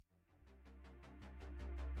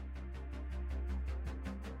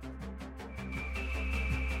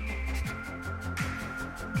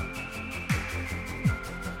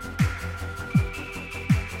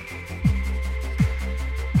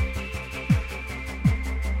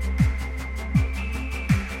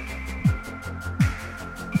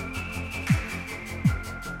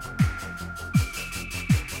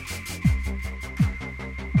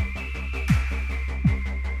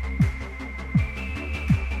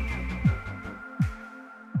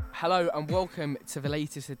Hello and welcome to the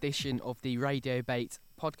latest edition of the Radiobate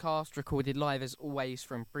podcast, recorded live as always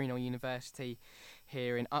from Brunel University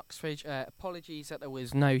here in Uxbridge. Apologies that there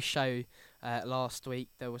was no show last week.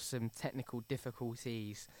 There were some technical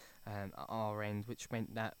difficulties at our end, which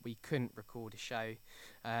meant that we couldn't record a show.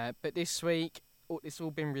 But this week, it's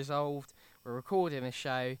all been resolved. We're recording a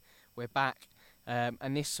show. We're back.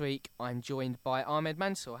 And this week, I'm joined by Ahmed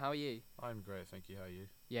Mansour. How are you? I'm great, thank you. How are you?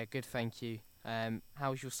 Yeah, good, thank you.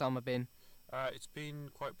 How's your summer been? It's been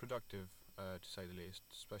quite productive, to say the least,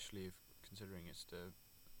 especially considering it's the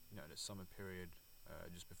summer period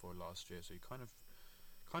just before last year. So you kind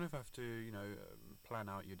of have to plan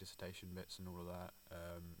out your dissertation bits and all of that.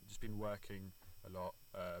 Just been working a lot,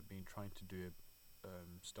 been trying to do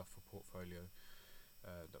stuff for portfolio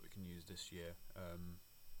that we can use this year.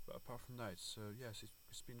 But apart from that,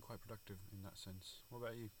 it's been quite productive in that sense. What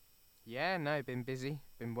about you? Yeah, no, been busy,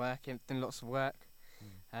 been working, done lots of work,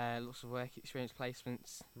 lots of work experience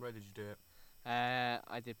placements. Where did you do it?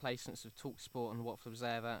 I did placements with TalkSport and Watford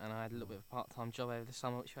Observer, and I had a little bit of a part-time job over the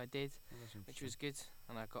summer, which I did, which was good,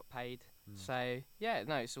 and I got paid. So, yeah,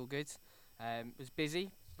 no, it's all good. Was busy,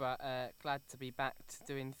 but glad to be back to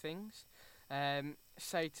doing things.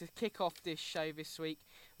 So to kick off this show this week,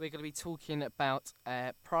 we're going to be talking about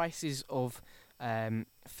prices of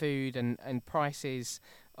food and prices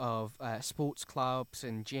of sports clubs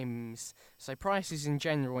and gyms. So prices in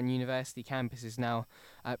general on university campuses now.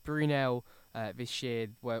 At Brunel this year,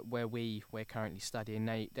 where we're currently studying,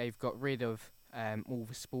 they've got rid of all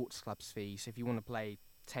the sports clubs fees. If you want to play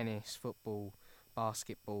tennis, football,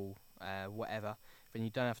 basketball, whatever, then you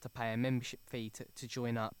don't have to pay a membership fee to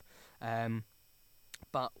join up.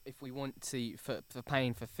 But if we want to, for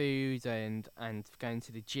paying for food and going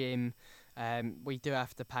to the gym, we do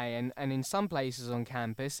have to pay. And in some places on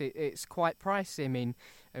campus, it's quite pricey. I mean,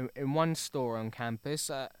 in one store on campus,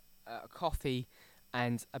 a coffee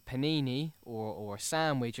and a panini or a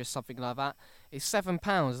sandwich or something like that is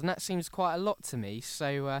 £7, and that seems quite a lot to me.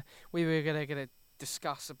 So we were going to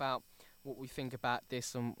discuss about what we think about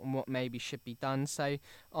this and what maybe should be done. So,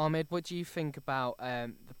 Ahmed, what do you think about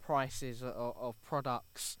the prices of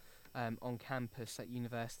products on campus at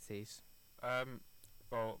universities?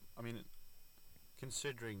 Well, I mean,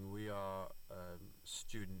 considering we are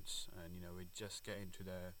students and we just get into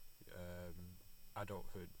their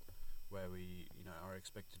adulthood, where we are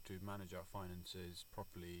expected to manage our finances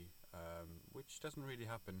properly, which doesn't really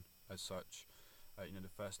happen as such. The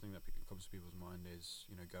first thing that comes to people's mind is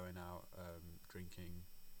going out, drinking,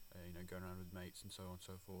 going around with mates and so on and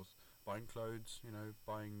so forth, buying clothes,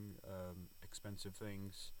 buying expensive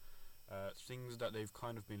things, things that they've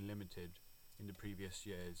kind of been limited in the previous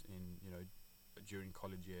years, during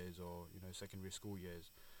college years or secondary school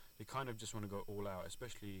years. They kind of just want to go all out,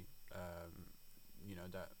 especially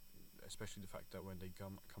especially the fact that when they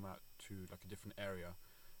come out to like a different area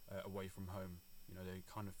away from home, they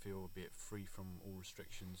kind of feel a bit free from all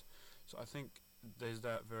restrictions. So I think there's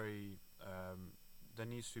that there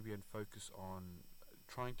needs to be a focus on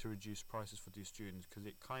trying to reduce prices for these students, because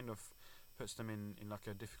it kind of puts them in like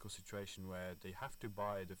a difficult situation where they have to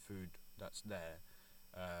buy the food that's there,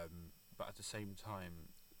 but at the same time,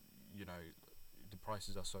 the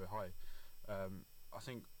prices are so high. I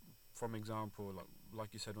think, from example, like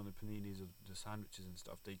you said on the paninis or the sandwiches and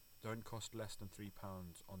stuff, they don't cost less than £3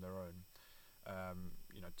 on their own.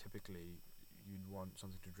 Typically you'd want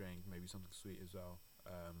something to drink, maybe something sweet as well,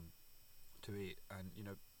 to eat, and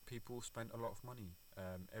people spend a lot of money.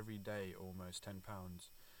 Every day almost £10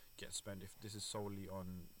 gets spent, if this is solely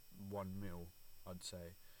on one meal, I'd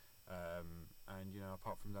say. And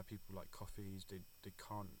apart from that, people like coffees.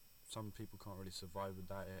 Some people can't really survive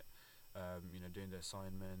without it, doing their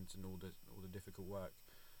assignments and all the difficult work.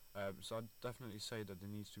 So I'd definitely say that there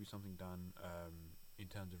needs to be something done in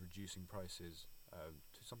terms of reducing prices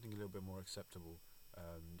to something a little bit more acceptable,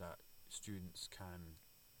 that students can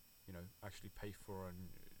actually pay for, and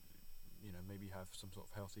maybe have some sort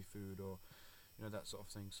of healthy food or that sort of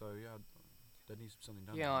thing. So yeah, there needs to be something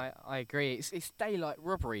done. Yeah, I agree. It's daylight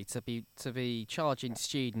robbery to be charging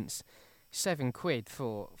students £7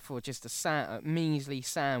 for just a measly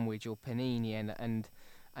sandwich or panini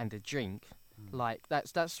and a drink. Like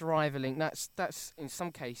that's rivaling. That's in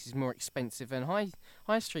some cases more expensive than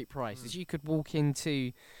high street prices. You could walk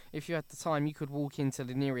into, if you had the time, you could walk into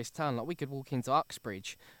the nearest town. Like we could walk into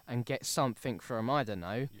Uxbridge and get something from, I don't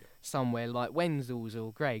know, somewhere like Wenzel's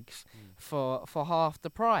or Greg's for half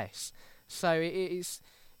the price. So it's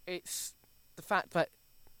the fact that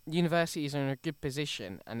universities are in a good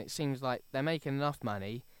position, and it seems like they're making enough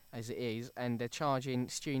money as it is, and they're charging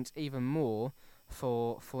students even more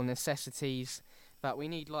for necessities But we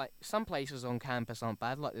need, like, some places on campus aren't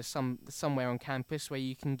bad. Like, there's somewhere on campus where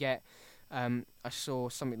you can get, I saw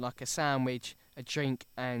something like a sandwich, a drink,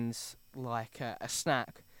 and like a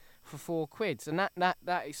snack for £4, and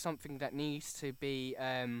that is something that needs to be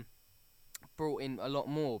brought in a lot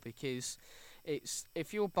more, because it's,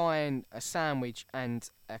 if you're buying a sandwich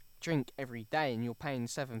and a drink every day and you're paying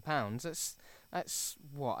 £7, that's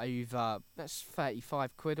what, over, that's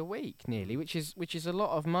 £35 a week nearly, which is a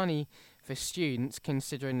lot of money for students,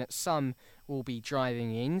 considering that some will be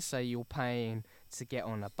driving in, so you're paying to get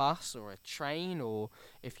on a bus or a train, or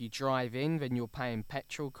if you drive in, then you're paying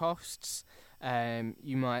petrol costs.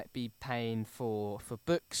 You might be paying for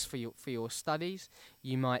books for your studies.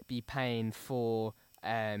 You might be paying for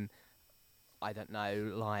I don't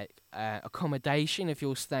know, like accommodation if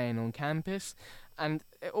you're staying on campus, and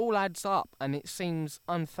it all adds up. And it seems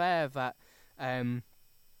unfair that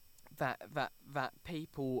that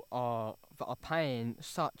people are paying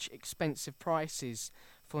such expensive prices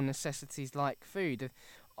for necessities like food.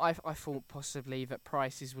 I thought possibly that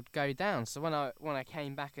prices would go down. So when I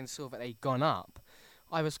came back and saw that they'd gone up,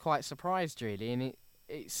 I was quite surprised really. And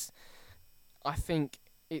it's I think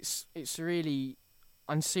it's really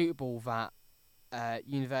unsuitable that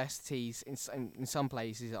universities in some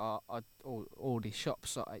places are all the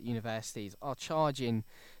shops at universities are charging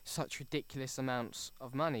such ridiculous amounts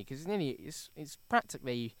of money, because it's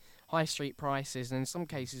practically high street prices, and in some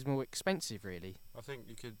cases more expensive really. I think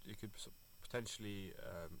you could potentially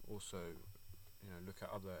also look at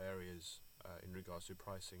other areas in regards to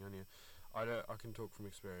pricing. And I can talk from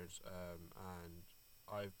experience, and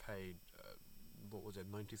I've paid what was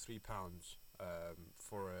it, £93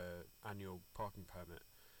 for a annual parking permit.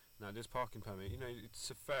 Now this parking permit, it's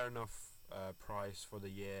a fair enough price for the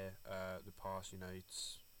year. The pass,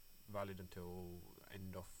 it's valid until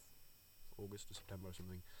end of August or September or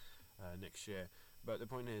something next year. But the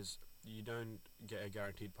point is, you don't get a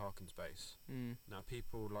guaranteed parking space. Now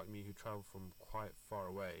people like me who travel from quite far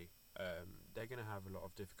away, they're going to have a lot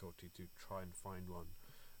of difficulty to try and find one.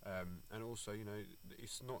 And also,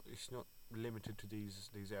 it's not limited to these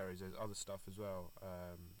areas. There's other stuff as well.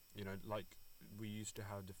 Like we used to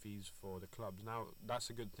have the fees for the clubs. Now that's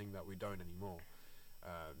a good thing that we don't anymore,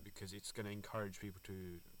 because it's going to encourage people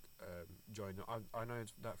to join. I know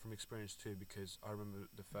that from experience too, because I remember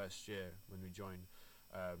the first year when we joined,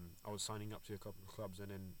 I was signing up to a couple of clubs, and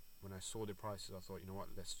then when I saw the prices, I thought, you know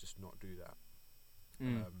what, let's just not do that.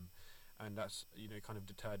 And that's kind of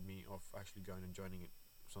deterred me of actually going and joining it.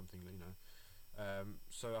 Something,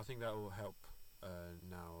 so I think that will help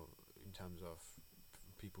now in terms of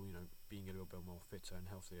people, being a little bit more fitter and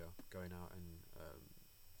healthier, going out and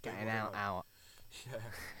getting out. Yeah.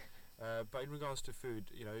 But in regards to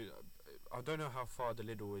food, I don't know how far the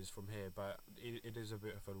Lidl is from here, but it is a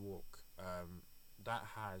bit of a walk. That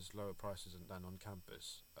has lower prices than on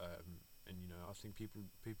campus, and I think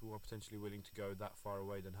people are potentially willing to go that far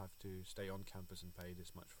away than have to stay on campus and pay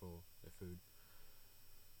this much for their food.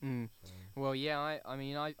 Well, yeah,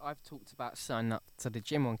 I've talked about signing up to the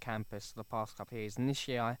gym on campus for the past couple of years, and this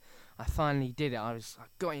year I finally did it. I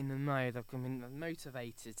got in the mode, I've been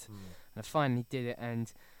motivated, and I finally did it,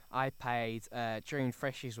 and I paid, during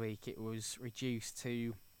Freshers Week, it was reduced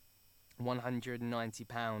to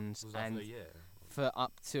 £190. Was that and for the year? For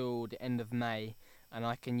up till the end of May, and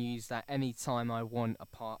I can use that any time I want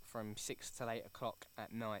apart from 6 till 8 o'clock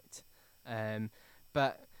at night.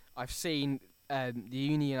 But I've seen the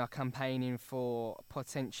union are campaigning for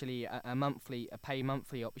potentially a pay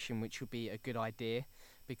monthly option, which would be a good idea,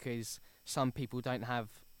 because some people don't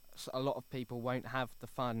have, a lot of people won't have the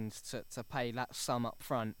funds to pay that sum up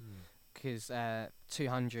front, because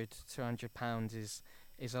 £200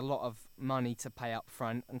 is a lot of money to pay up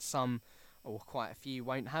front, and some, or quite a few,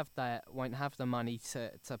 won't have the money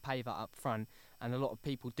to pay that up front. And a lot of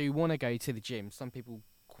people do want to go to the gym. Some people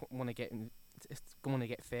want to get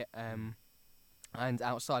fit. And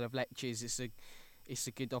outside of lectures, it's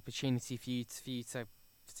a good opportunity for you to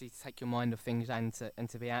take your mind off things and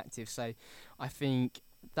to be active. So I think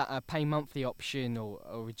that a pay monthly option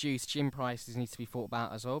or reduced gym prices needs to be thought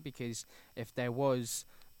about as well, because if there was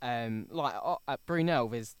like at Brunel,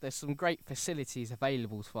 there's some great facilities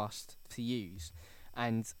available to us to use,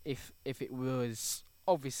 and if it was,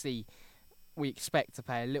 obviously we expect to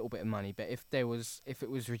pay a little bit of money, but if it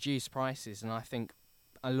was reduced prices, and I think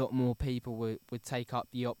a lot more people would take up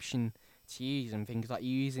the option to use them, things like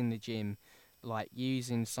using the gym, like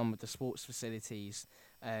using some of the sports facilities.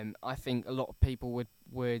 I think a lot of people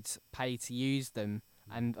would pay to use them,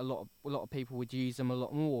 and a lot of people would use them a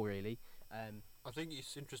lot more really. I think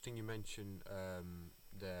it's interesting you mentioned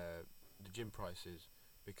the gym prices,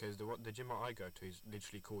 because the gym I go to is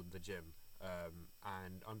literally called the gym,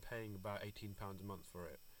 and I'm paying about £18 a month for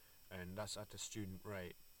it, and that's at a student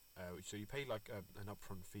rate. So you pay like an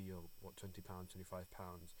upfront fee of what, £20, £25,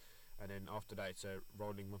 and then after that it's a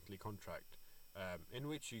rolling monthly contract, in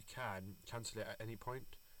which you can cancel it at any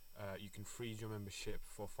point. You can freeze your membership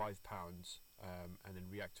for £5, and then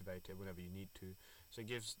reactivate it whenever you need to. So it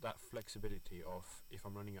gives that flexibility of, if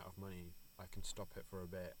I'm running out of money, I can stop it for a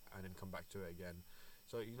bit and then come back to it again.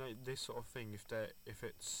 So this sort of thing, if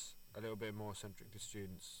it's a little bit more centric to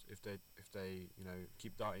students, if they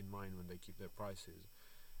keep that in mind when they keep their prices,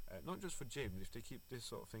 not just for gyms, if they keep this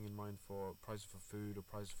sort of thing in mind for prices for food or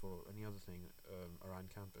prices for any other thing around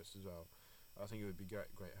campus as well, I think it would be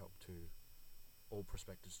great help to all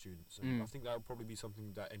prospective students. And I think that would probably be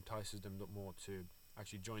something that entices them more to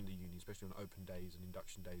actually join the uni, especially on open days and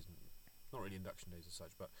induction days, and not really induction days as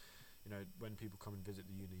such, but when people come and visit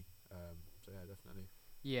the uni. So yeah, definitely.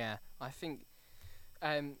 Yeah, I think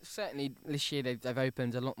certainly this year they've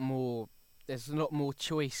opened a lot more. There's a lot more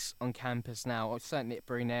choice on campus now. Or certainly at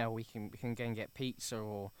Brunel, we can go and get pizza,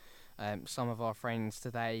 or some of our friends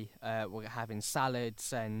today were having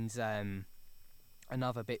salads and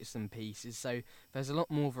other bits and pieces. So there's a lot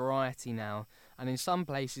more variety now, and in some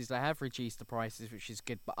places they have reduced the prices, which is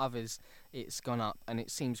good, but others it's gone up, and it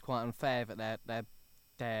seems quite unfair that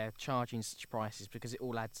they're charging such prices, because it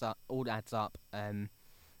all adds up, and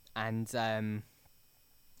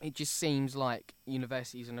it just seems like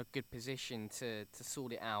universities are in a good position to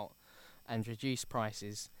sort it out and reduce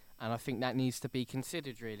prices, and I think that needs to be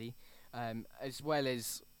considered really, as well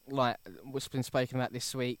as like what's been spoken about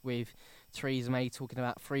this week with Theresa May talking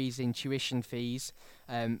about freezing tuition fees.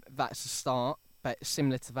 That's a start, but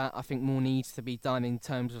similar to that, I think more needs to be done in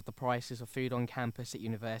terms of the prices of food on campus at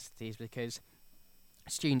universities, because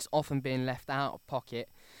students often being left out of pocket,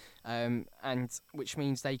 and which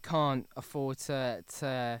means they can't afford to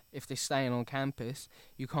if they're staying on campus,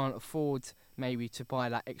 you can't afford maybe to buy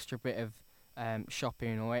that extra bit of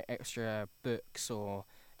shopping, or extra books, or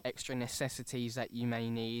extra necessities that you may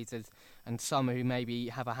need, and some who maybe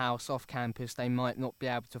have a house off campus, they might not be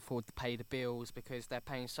able to afford to pay the bills because they're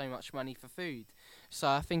paying so much money for food. So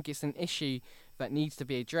I think it's an issue that needs to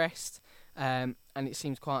be addressed, and it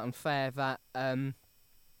seems quite unfair that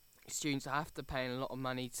students have to pay a lot of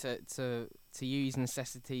money to use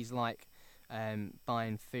necessities like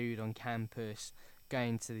buying food on campus,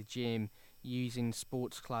 going to the gym, using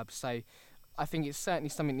sports clubs. So I think it's certainly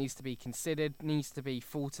something that needs to be considered, needs to be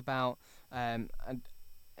thought about, and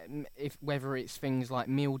if whether it's things like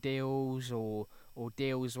meal deals or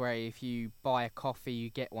deals where if you buy a coffee you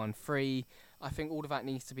get one free. I think all of that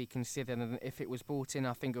needs to be considered, and if it was brought in,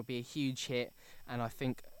 I think it would be a huge hit, and I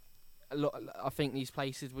think these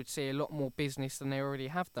places would see a lot more business than they already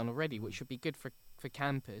have done already, which would be good for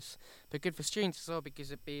campus, but good for students as well,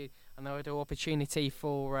 because it'd be another opportunity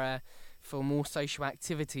for more social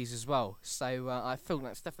activities as well. So I feel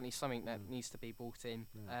that's definitely something that needs to be brought in.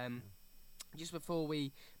 Just before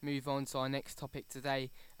we move on to our next topic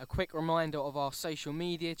today, a quick reminder of our social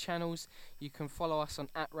media channels. You can follow us on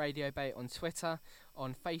 @Radiobate on Twitter,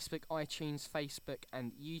 on Facebook, iTunes, Facebook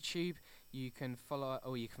and YouTube. You can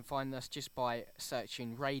find us just by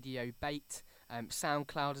searching Radiobate.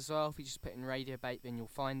 SoundCloud as well. If you just put in Radiobate, then you'll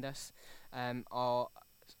find us. Our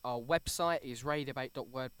website is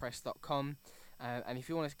radiobate.wordpress.com. And if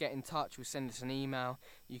you want to get in touch or send us an email,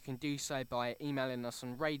 you can do so by emailing us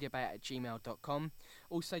on radiobate@gmail.com.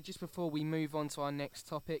 Also, just before we move on to our next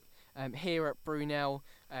topic, here at Brunel,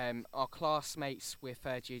 our classmates with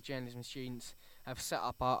third-year journalism students have set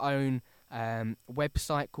up our own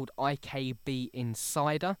website called IKB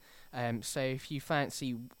Insider. So if you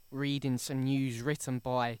fancy reading some news written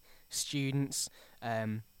by students,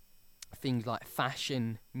 things like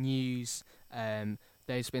fashion news,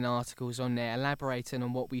 there's been articles on there elaborating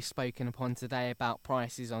on what we've spoken upon today about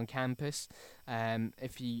prices on campus.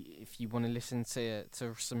 If you want to listen to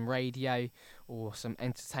some radio or some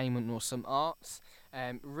entertainment or some arts,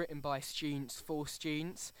 written by students for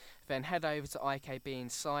students, then head over to IKB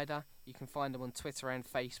Insider. You can find them on Twitter and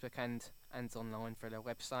Facebook and online through their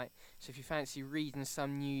website. So if you fancy reading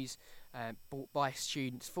some news bought by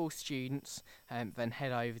students for students, then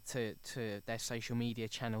head over to their social media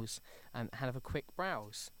channels and have a quick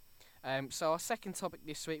browse. So our second topic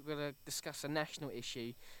this week, we're going to discuss a national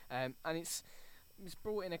issue, and it was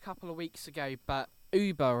brought in a couple of weeks ago, but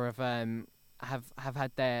Uber have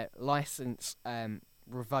had their licence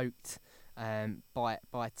revoked by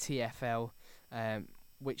TfL,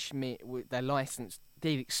 which their licence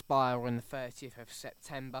did expire on the 30th of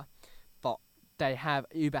September, but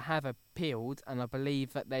Uber have appealed, and I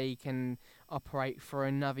believe that they can operate for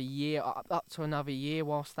another year, up to another year,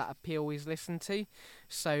 whilst that appeal is listened to.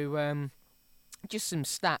 So just some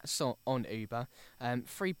stats on Uber.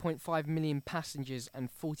 3.5 million passengers and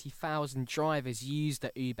 40,000 drivers use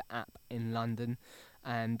the Uber app in London,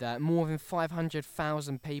 and more than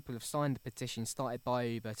 500,000 people have signed the petition started by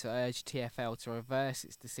Uber to urge TfL to reverse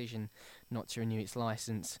its decision not to renew its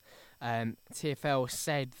licence. TfL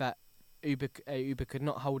said that Uber could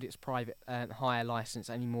not hold its private hire licence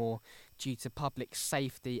anymore due to public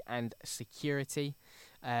safety and security.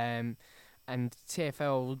 And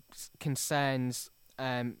TfL's concerns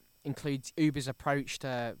includes Uber's approach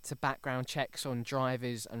to background checks on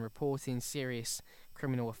drivers and reporting serious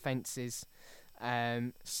criminal offences.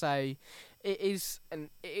 So it is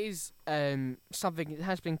something that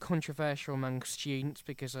has been controversial among students,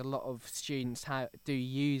 because a lot of students do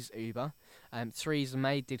use Uber. Theresa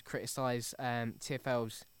May did criticise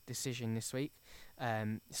TfL's decision this week,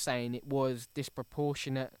 saying it was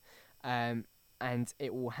disproportionate, and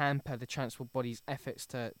it will hamper the transport body's efforts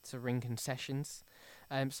to ring concessions.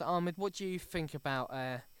 So Ahmed, what do you think about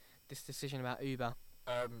this decision about Uber?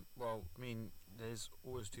 Well, I mean, there's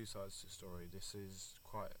always two sides to the story. This is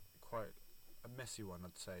quite a messy one,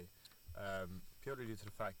 I'd say. Purely due to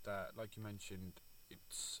the fact that, like you mentioned,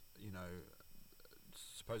 it's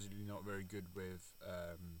supposedly not very good with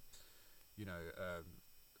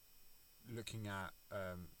looking at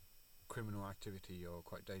criminal activity or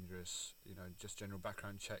quite dangerous, just general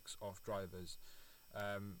background checks of drivers,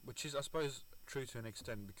 which is, I suppose, true to an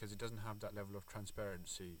extent, because it doesn't have that level of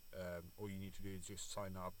transparency. All you need to do is just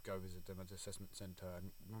sign up, go visit them at the assessment centre,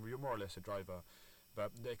 and you're more or less a driver.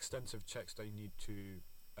 But the extensive checks that you need to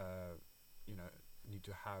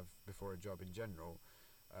have before a job in general,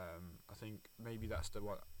 I think maybe that's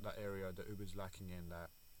that area that Uber's lacking in, that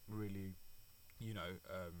really,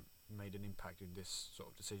 made an impact in this sort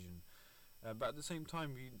of decision. But at the same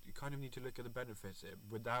time, you kind of need to look at the benefits.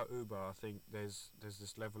 Without Uber, I think there's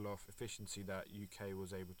this level of efficiency that UK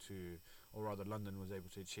was able to, or rather London was able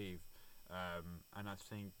to achieve, and I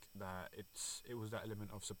think that it was that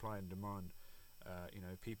element of supply and demand.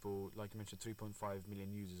 People, like you mentioned, 3.5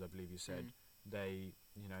 million users, I believe you said.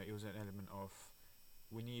 It was an element of,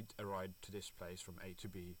 we need a ride to this place from A to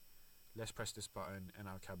B. Let's press this button and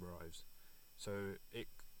our cab arrives. So it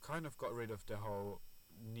kind of got rid of the whole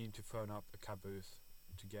need to phone up a cab booth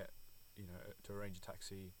to get, to arrange a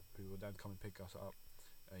taxi, who will then come and pick us up,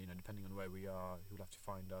 depending on where we are, who will have to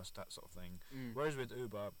find us, that sort of thing. Whereas with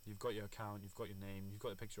Uber, you've got your account, you've got your name, you've got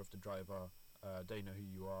the picture of the driver, they know who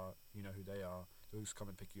you are, you know who they are, they'll just come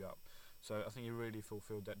and pick you up. So I think it really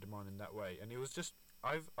fulfilled that demand in that way. And it was just,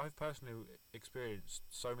 I've personally experienced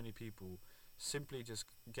so many people simply just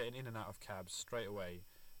getting in and out of cabs straight away.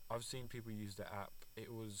 I've seen people use the app.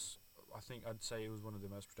 I think I'd say it was one of the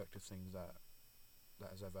most productive things that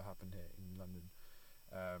has ever happened here in London.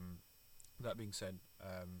 That being said,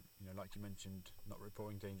 like you mentioned, not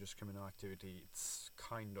reporting dangerous criminal activity, it's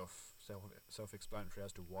kind of self-explanatory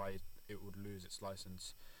as to why it would lose its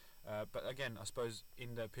license. But again, I suppose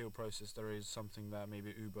in the appeal process there is something that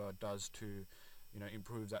maybe Uber does to,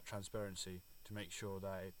 improve that transparency, to make sure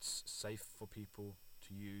that it's safe for people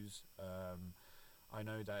to use. I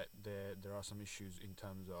know that there are some issues in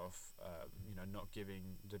terms of not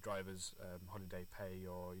giving the drivers holiday pay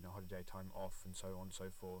or holiday time off and so on and so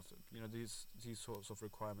forth. These sorts of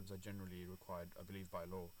requirements are generally required, I believe, by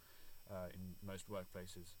law in most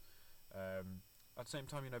workplaces. At the same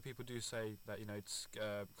time, people do say that it's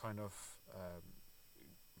kind of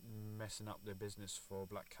messing up their business for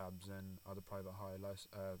black cabs and other private hire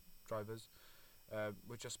drivers,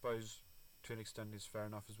 which I suppose to an extent is fair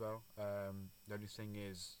enough as well. The only thing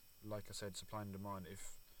is, like I said, supply and demand.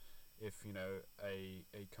 If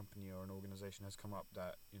a company or an organisation has come up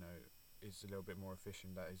that is a little bit more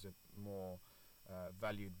efficient, that is more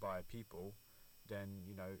valued by people, then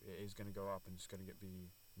it is going to go up and it's going to be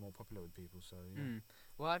more popular with people. So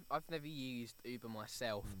Well, I've never used Uber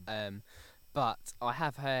myself, but I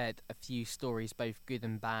have heard a few stories, both good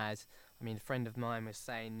and bad. I mean, a friend of mine was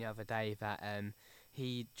saying the other day that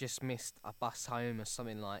he just missed a bus home or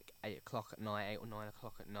something like 8 o'clock at night, 8 or 9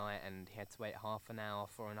 o'clock at night, and he had to wait half an hour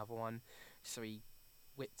for another one. So he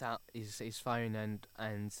whipped out his phone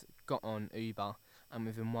and got on Uber, and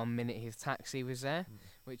within 1 minute his taxi was there,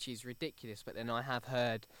 which is ridiculous. But then I have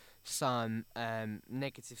heard some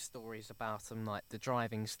negative stories about them, like the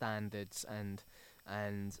driving standards and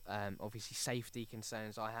obviously safety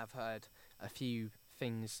concerns. I have heard a few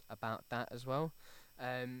things about that as well.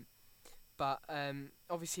 But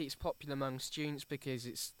obviously it's popular among students because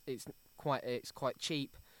it's quite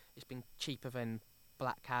cheap. it's been cheaper than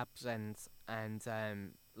black cabs and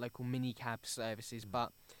local mini cab services.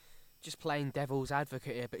 But just playing devil's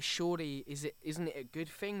advocate here, but surely isn't it a good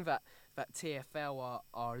thing that TfL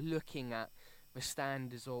are looking at the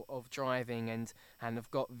standards of driving and have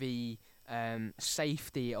got the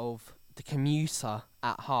safety of the commuter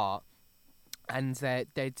at heart, and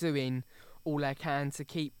they're doing all they can to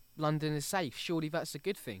keep Londoners safe? Surely that's a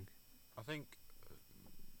good thing. I think,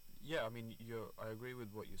 yeah. I mean, I agree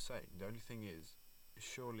with what you're saying. The only thing is,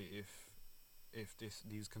 surely if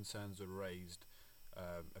these concerns were raised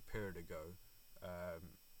a period ago,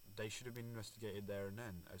 they should have been investigated there and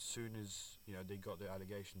then. As soon as they got the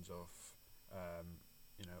allegations of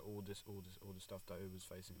all the stuff that Uber's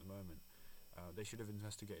facing at the moment, they should have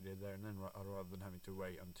investigated it there and then, rather than having to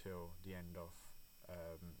wait until the end of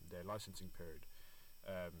their licensing period.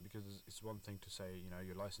 Because it's one thing to say,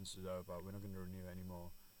 your license is over, we're not going to renew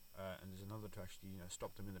anymore, and there's another to actually,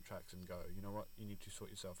 stop them in the tracks and go, you know what, you need to sort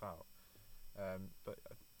yourself out. But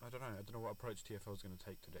I don't know what approach TfL is going to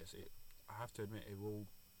take to this. I have to admit, it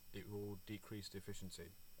will decrease the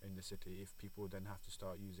efficiency in the city if people then have to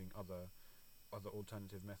start using other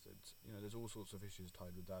alternative methods. There's all sorts of issues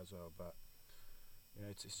tied with that as well. But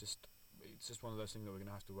it's just one of those things that we're going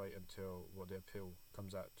to have to wait until what the appeal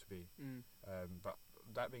comes out to be. But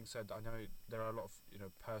that being said, I know there are a lot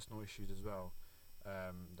of personal issues as well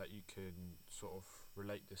that you can sort of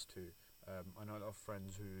relate this to. I know a lot of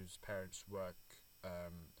friends whose parents work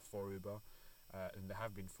for Uber, and they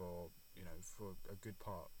have been for a good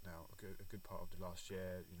part now, a good part of the last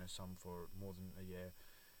year. Some for more than a year,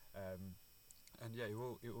 and yeah, it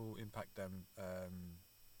will impact them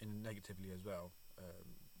negatively as well.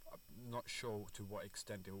 I'm not sure to what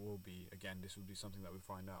extent it will be. Again, this will be something that we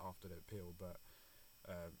find out after the appeal, but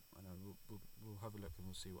I know we'll have a look and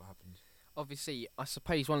we'll see what happens. Obviously, I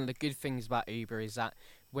suppose one of the good things about Uber is that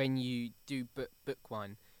when you do book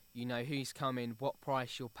one, you know who's coming, what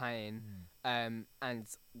price you're paying, and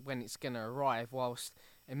when it's going to arrive. Whilst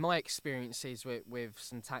in my experiences with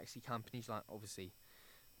some taxi companies, like, obviously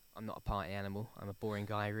I'm not a party animal, I'm a boring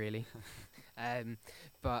guy really,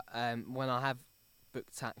 but when I have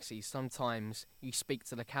booked taxis, sometimes you speak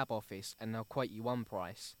to the cab office and they'll quote you one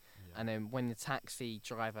price, and then when the taxi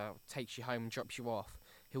driver takes you home and drops you off,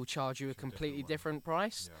 he'll charge you a completely different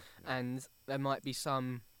price. And there might be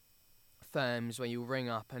some firms where you'll ring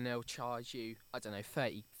up and they'll charge you, I don't know,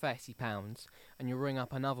 £30, and you'll ring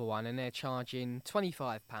up another one and they're charging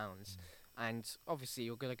 £25, and obviously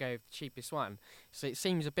you're going to go with the cheapest one. So it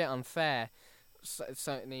seems a bit unfair,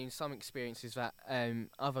 certainly in some experiences, that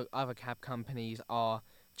other cab companies are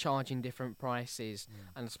charging different prices.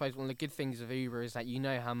 And I suppose one of the good things of Uber is that you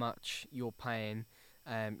know how much you're paying,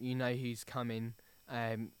 you know who's coming,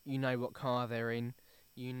 you know what car they're in,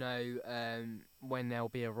 you know when they'll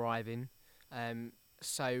be arriving,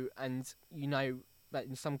 so, and you know that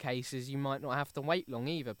in some cases you might not have to wait long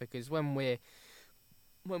either, because when we've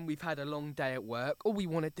had a long day at work, all we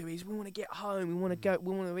want to do is we want to get home, we want to go,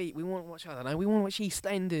 we want to eat, we want to watch, I don't know, we want to watch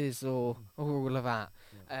EastEnders or all of that.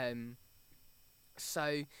 So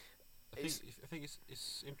I think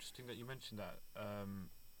it's interesting that you mentioned that,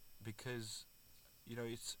 because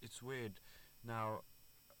it's weird. Now,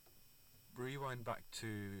 rewind back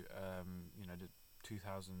to the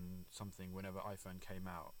 2000 something, whenever iPhone came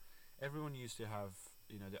out, everyone used to have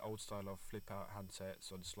the old style of flip out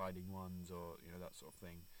handsets or the sliding ones, or that sort of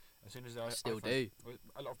thing. As soon as I still iPhone, do.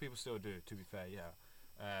 A lot of people still do, to be fair.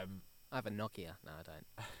 I have a Nokia. No, I don't.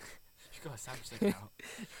 You've got a Samsung now.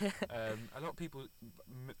 A lot of people,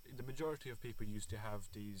 the majority of people used to have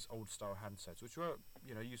these old style handsets, which were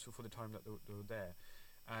useful for the time that they were there.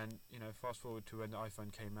 And fast forward to when the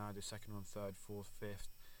iPhone came out, the second one, third, fourth, fifth.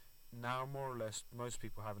 Now, more or less, most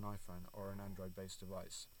people have an iPhone or an Android-based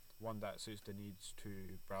device, one that suits their needs to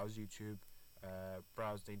browse YouTube,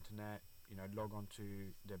 browse the internet, log on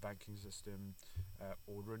to their banking system,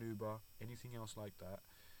 order an Uber, anything else like that,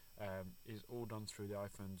 is all done through the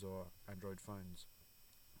iPhones or Android phones.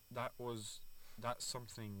 That's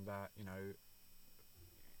something that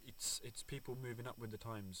it's people moving up with the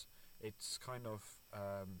times. It's kind of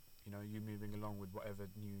you moving along with whatever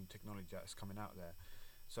new technology that's coming out there.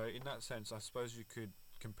 So in that sense, I suppose you could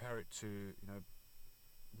compare it to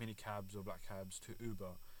mini cabs or black cabs to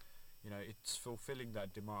Uber. It's fulfilling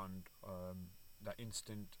that demand, that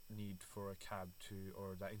instant need for a cab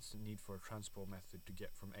or that instant need for a transport method to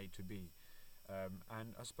get from A to B.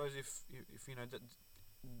 And I suppose if that,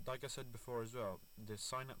 like I said before as well, the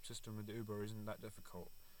sign-up system with the Uber isn't that difficult.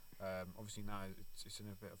 Obviously now it's in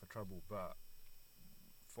a bit of a trouble, but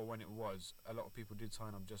for when it was, a lot of people did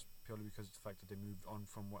sign up just purely because of the fact that they moved on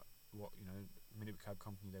from what minicab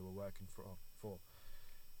company they were working for.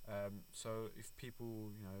 So if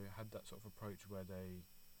people, had that sort of approach where they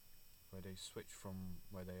switch from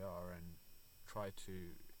where they are and try to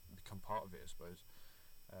become part of it, I suppose,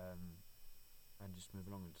 and just move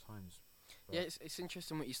along with the times. But Yeah, it's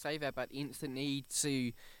interesting what you say there about the instant need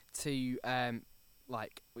to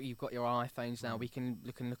like you've got your iPhones now. We can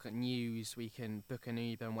look at news. We can book an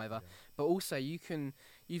Uber and whatever. Yeah. But also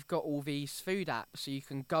you've got all these food apps, so you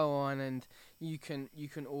can go on and you can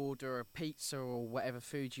order a pizza or whatever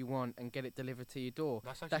food you want and get it delivered to your door.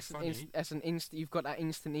 That's actually funny. That's an instant. You've got that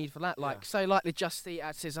instant need for that. Yeah. Like the Just Eat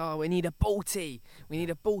ad says, oh, we need a balti. We need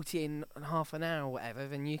a balti in half an hour or whatever.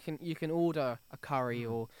 Then you can order a curry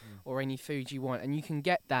or any food you want, and you can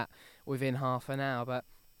get that within half an hour. But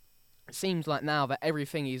it seems like now that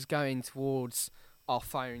everything is going towards our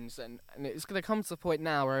phones, and it's going to come to the point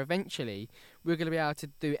now where eventually we're going to be able to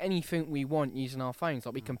do anything we want using our phones.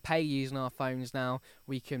 Like we can pay using our phones now.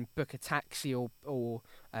 We can book a taxi or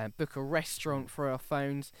book a restaurant for our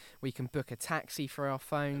phones. We can book a taxi for our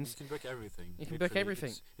phones. You can book everything. You can book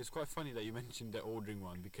everything. It's quite funny that you mentioned the ordering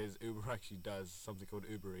one, because Uber actually does something called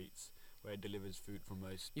Uber Eats, where it delivers food from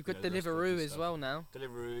most. You've got Deliveroo as well now.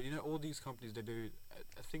 Deliveroo, all these companies, they do.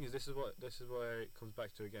 The thing is, this is where it comes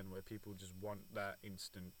back to again, where people just want that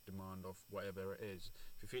instant demand of whatever it is.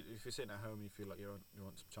 If you're sitting at home and you feel like you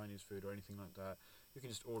want some Chinese food or anything like that, you can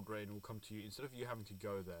just order it and it will come to you instead of you having to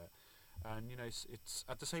go there. And it's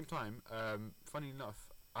at the same time. Funny enough,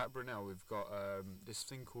 at Brunel we've got this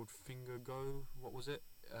thing called Finger Go. What was it?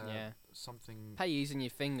 Something. Pay using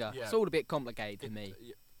your finger. Yeah. It's all a bit complicated to me.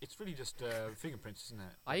 It's really just fingerprints, isn't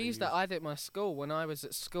it? I did at my school. When I was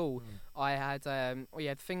at school, I had we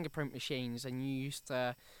had fingerprint machines, and you used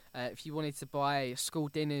to, if you wanted to buy school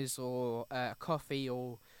dinners or coffee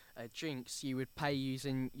or drinks, you would pay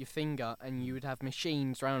using your finger, and you would have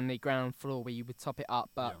machines around the ground floor where you would top it up.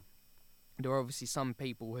 But there were obviously some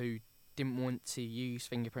people who didn't want to use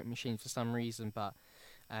fingerprint machines for some reason. But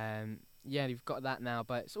you've got that now,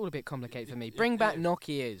 but it's all a bit complicated for me. Bring back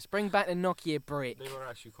Nokias. Bring back the Nokia brick. They were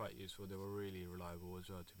actually quite useful. They were really reliable as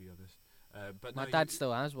well, to be honest. But my dad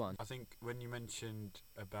still has one. I think when you mentioned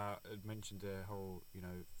the whole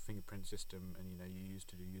fingerprint system, and you used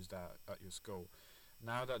to use that at your school.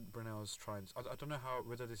 Now that Brunel's trying, I don't know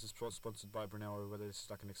whether this is sponsored by Brunel or whether this is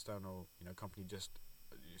like an external company just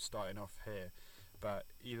starting off here. But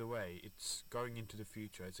either way, it's going into the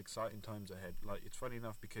future. It's exciting times ahead. Like, it's funny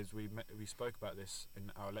enough because we spoke about this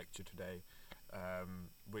in our lecture today,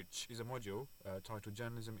 which is a module titled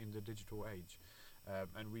 "Journalism in the Digital Age,"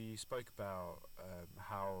 and we spoke about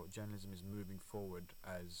how journalism is moving forward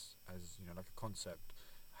as like a concept,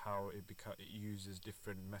 how it uses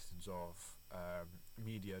different methods of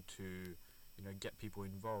media to get people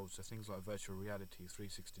involved. So things like virtual reality,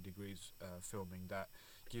 360 degrees filming that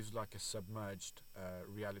gives like a submerged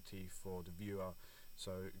reality for the viewer,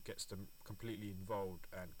 so it gets them completely involved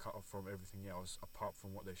and cut off from everything else apart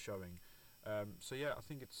from what they're showing. So yeah, I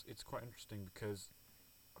think it's quite interesting because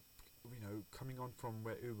coming on from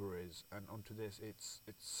where Uber is and onto this,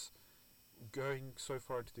 it's going so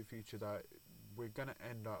far into the future that we're gonna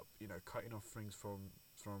end up cutting off things from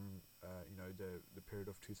the period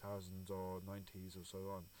of 2000s or 90s or so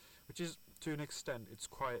on, which is, to an extent, it's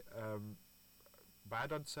quite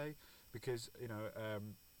bad, I'd say, because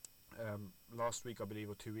last week, I believe,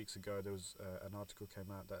 or 2 weeks ago, there was an article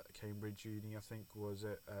came out that Cambridge Uni, I think, was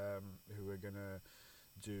it, who were gonna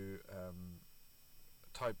do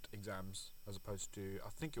typed exams as opposed to, I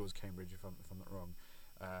think it was Cambridge, if I'm not wrong,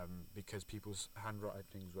 because people's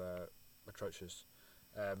handwritings were atrocious.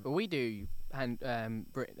 But we do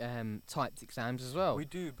typed exams as well. We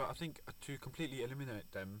do, but I think to completely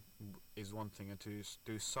eliminate them is one thing, and to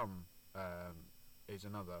do some is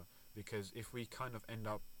another. Because if we kind of end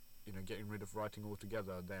up, getting rid of writing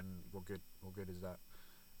altogether, then what good is that?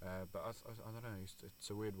 But I don't know. It's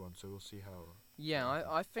a weird one, so we'll see how. Yeah,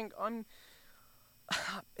 I think I'm.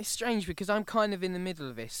 It's strange because I'm kind of in the middle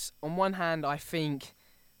of this. On one hand, I think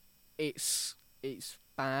it's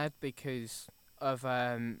bad because of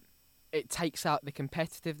it takes out the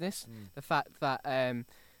competitiveness. The fact that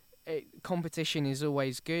competition is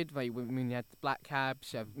always good. Like when you had the black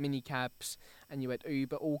cabs, you have mini cabs, and you had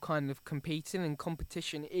Uber, all kind of competing, and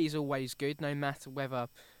competition is always good, no matter whether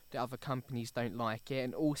the other companies don't like it.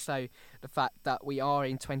 And also the fact that we are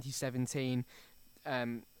in 2017,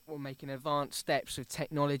 we're making advanced steps with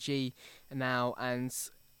technology now, and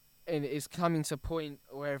it's coming to a point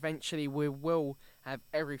where eventually we will have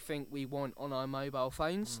everything we want on our mobile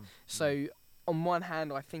phones. So on one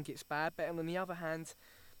hand, I think it's bad, but on the other hand,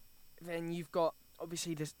 then you've got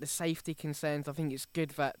obviously the safety concerns. I think it's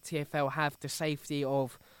good that TfL have the safety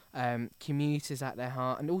of commuters at their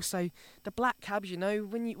heart, and also the black cabs. You know,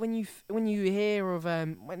 when you hear of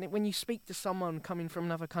when you speak to someone coming from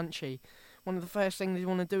another country, one of the first things they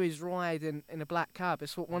want to do is ride in a black cab.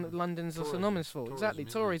 It's what one of London's are synonymous for. Exactly,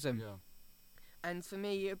 tourism. Yeah. And for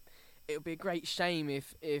me, it would be a great shame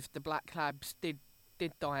if the black cabs did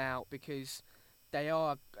die out, because they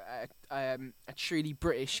are a truly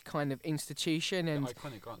British kind of institution, and they're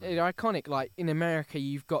iconic, aren't they? they're iconic. Like in America,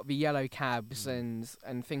 you've got the yellow cabs and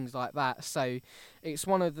things like that. So it's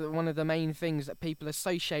one of the main things that people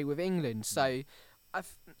associate with England. So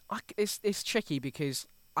it's tricky, because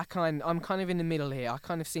I'm kind of in the middle here. I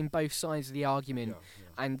kind of seen both sides of the argument,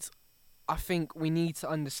 and I think we need to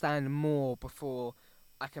understand more before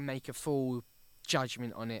I can make a full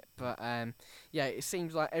judgment on it. But it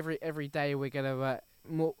seems like every day we're gonna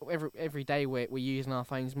every day we're using our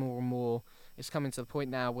phones more and more. It's coming to the point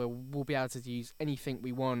now where we'll be able to use anything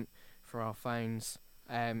we want for our phones.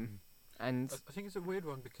 And I think it's a weird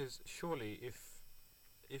one, because surely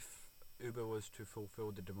if Uber was to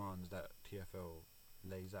fulfill the demands that TfL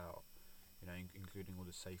lays out, you know, including all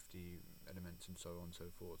the safety elements and so on and so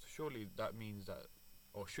forth, surely that means that,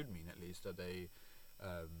 or should mean at least, that they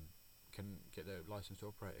can get their license to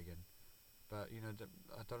operate again. But you know,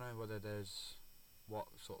 I don't know whether there's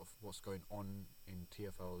what's going on in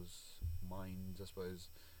TfL's minds, I suppose.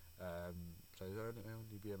 So it'll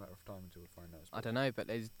only be a matter of time until we find out. I don't know, but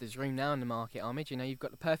there's room now in the market, Ahmed. You know, you've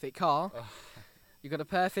got the perfect car. You've got a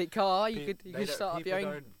perfect car. You could start up your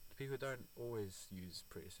own. People don't always use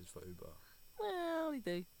Priuses for Uber. Well, they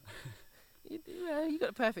do. You got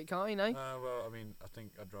a perfect car, you know. Well, I mean, I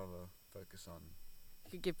think I'd rather focus on.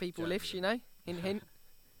 You could give people lifts, you know. Hint, hint,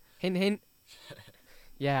 hint, hint.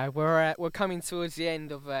 Yeah, we're coming towards the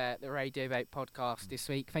end of the Radiobate podcast this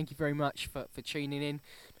week. Thank you very much for tuning in.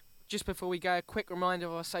 Just before we go, a quick reminder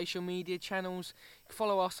of our social media channels.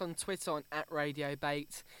 Follow us on Twitter on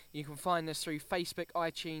 @Radiobate. You can find us through Facebook,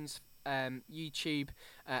 iTunes, YouTube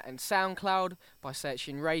and SoundCloud by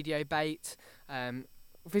searching Radiobate.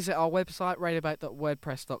 Visit our website,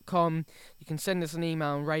 radiobate.wordpress.com. You can send us an email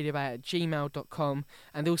on radiobate@gmail.com.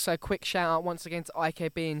 And also a quick shout out once again to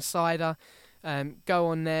IKB Insider. Go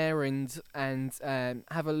on there and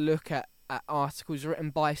have a look at articles written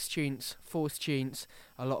by students, for students.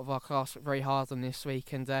 A lot of our class worked very hard on this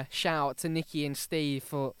week. And shout out to Nikki and Steve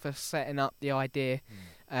for setting up the idea.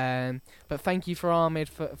 But thank you for Ahmed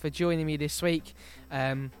for joining me this week.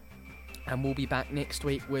 And we'll be back next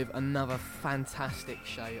week with another fantastic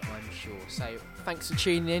show, I'm sure. So thanks for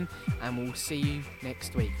tuning in, and we'll see you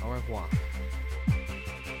next week. Au revoir.